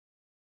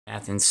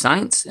Math and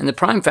Science, and the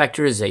prime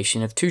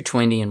factorization of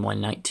 220 and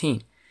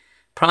 119.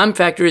 Prime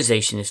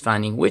factorization is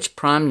finding which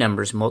prime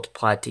numbers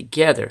multiply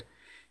together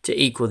to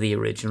equal the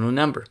original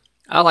number.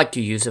 I like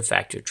to use a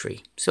factor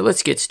tree. So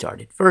let's get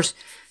started. First,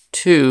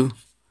 2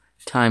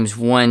 times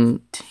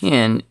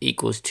 110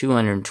 equals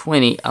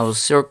 220. I will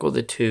circle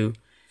the 2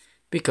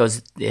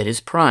 because it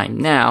is prime.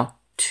 Now,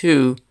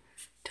 2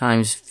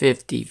 times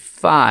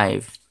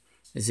 55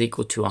 is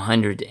equal to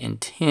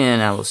 110.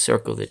 I will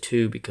circle the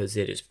 2 because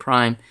it is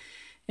prime.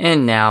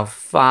 And now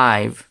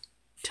 5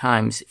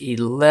 times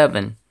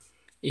 11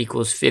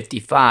 equals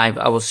 55.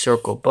 I will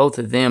circle both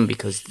of them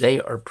because they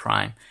are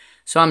prime.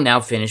 So I'm now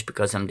finished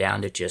because I'm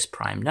down to just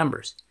prime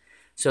numbers.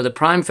 So the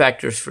prime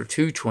factors for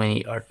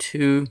 220 are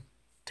 2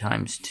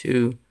 times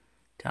 2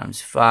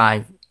 times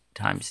 5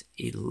 times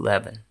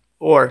 11.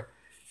 Or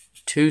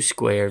 2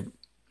 squared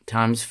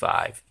times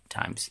 5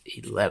 times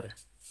 11.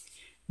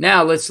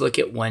 Now let's look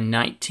at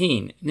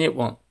 119. And it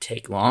won't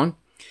take long.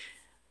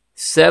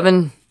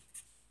 7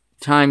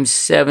 times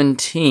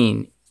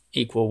 17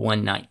 equal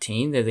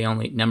 119. They're the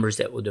only numbers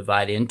that will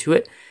divide into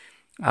it.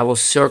 I will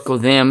circle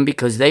them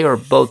because they are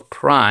both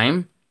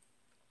prime.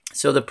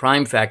 So the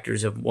prime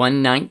factors of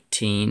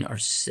 119 are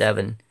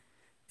 7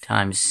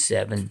 times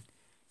 17.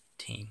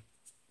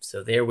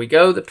 So there we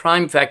go, the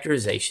prime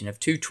factorization of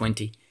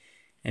 220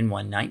 and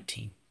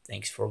 119.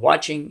 Thanks for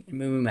watching.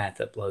 MooMooMath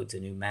uploads a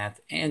new math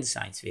and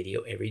science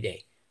video every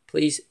day.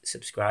 Please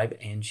subscribe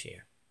and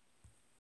share.